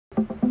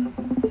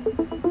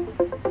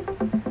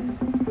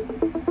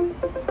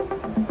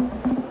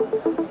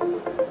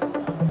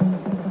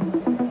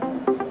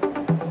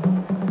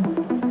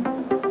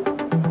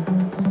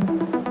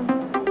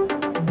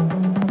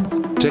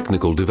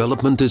Technical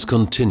development is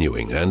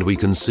continuing, and we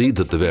can see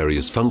that the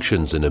various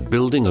functions in a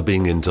building are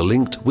being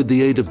interlinked with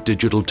the aid of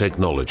digital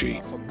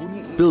technology.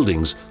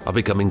 Buildings are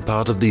becoming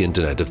part of the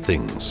Internet of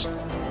Things.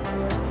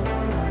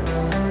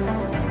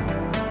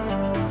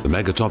 The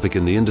mega topic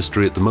in the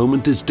industry at the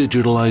moment is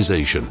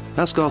digitalisation.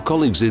 Ask our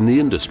colleagues in the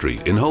industry,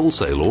 in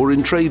wholesale or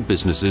in trade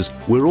businesses,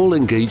 we're all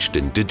engaged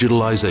in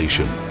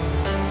digitalisation.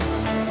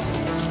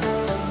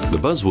 The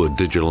buzzword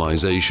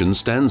digitalisation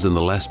stands in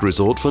the last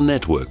resort for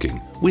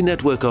networking. We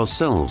network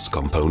ourselves,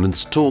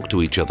 components talk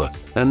to each other,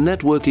 and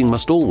networking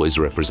must always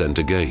represent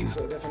a gain.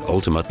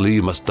 Ultimately,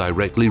 you must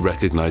directly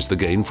recognise the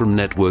gain from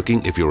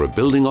networking if you're a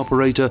building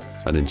operator,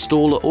 an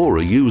installer or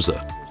a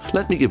user.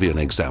 Let me give you an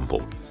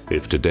example.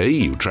 If today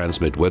you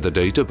transmit weather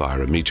data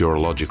via a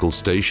meteorological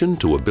station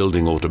to a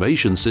building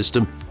automation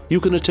system,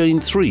 you can attain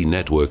 3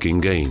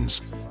 networking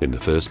gains. In the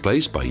first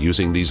place, by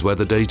using these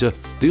weather data,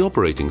 the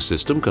operating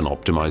system can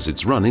optimize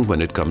its running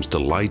when it comes to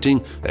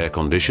lighting, air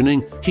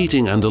conditioning,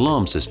 heating and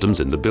alarm systems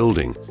in the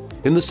building.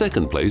 In the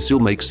second place, you'll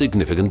make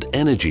significant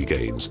energy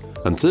gains.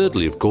 And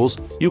thirdly, of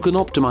course, you can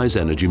optimize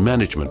energy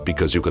management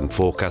because you can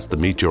forecast the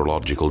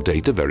meteorological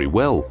data very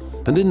well.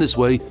 And in this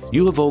way,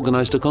 you have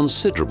organized a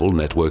considerable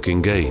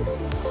networking gain.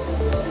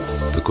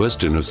 The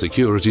question of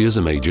security is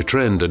a major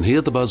trend, and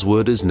here the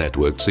buzzword is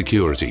networked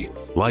security.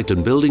 Light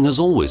and Building has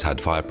always had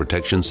fire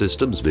protection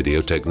systems, video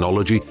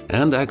technology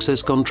and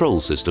access control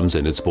systems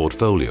in its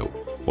portfolio.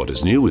 What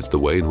is new is the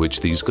way in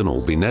which these can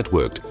all be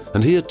networked,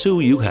 and here too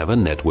you have a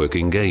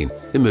networking gain,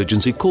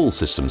 emergency call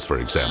systems for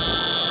example.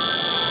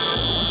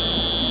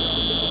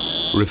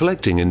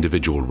 Reflecting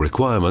individual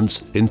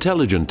requirements,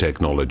 intelligent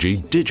technology,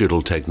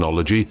 digital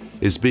technology,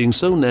 is being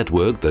so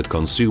networked that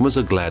consumers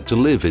are glad to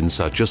live in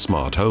such a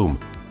smart home.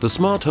 The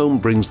smart home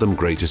brings them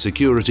greater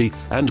security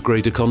and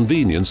greater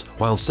convenience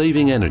while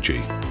saving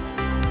energy.